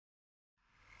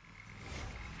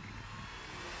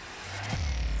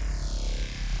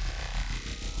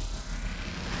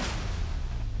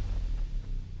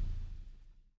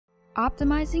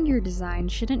Optimizing your design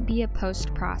shouldn't be a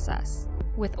post-process.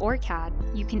 With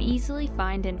OrCAD, you can easily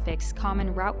find and fix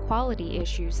common route quality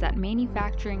issues that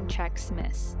manufacturing checks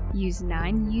miss. Use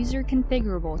 9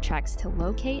 user-configurable checks to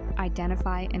locate,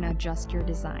 identify, and adjust your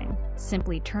design.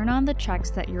 Simply turn on the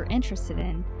checks that you're interested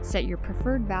in, set your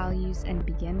preferred values, and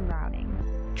begin routing.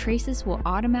 Traces will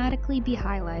automatically be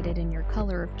highlighted in your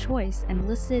color of choice and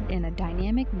listed in a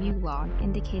dynamic view log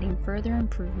indicating further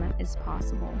improvement is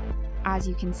possible. As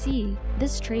you can see,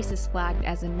 this trace is flagged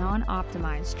as a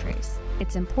non-optimized trace.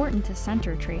 It's important to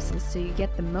center traces so you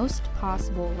get the most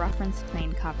possible reference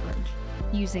plane coverage.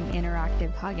 Using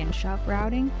interactive hug and shove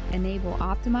routing, enable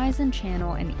optimize and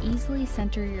channel and easily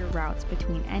center your routes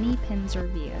between any pins or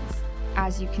vias.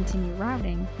 As you continue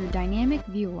routing, your dynamic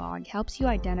view log helps you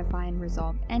identify and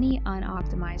resolve any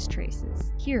unoptimized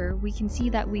traces. Here, we can see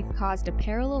that we've caused a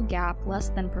parallel gap less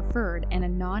than preferred and a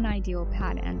non-ideal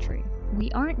pad entry. We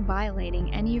aren't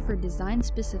violating any of your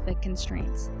design-specific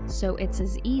constraints, so it's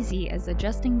as easy as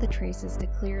adjusting the traces to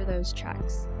clear those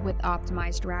checks. With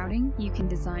optimized routing, you can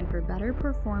design for better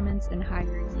performance and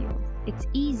higher yield. It's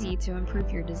easy to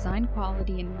improve your design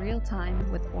quality in real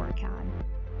time with OrCAD.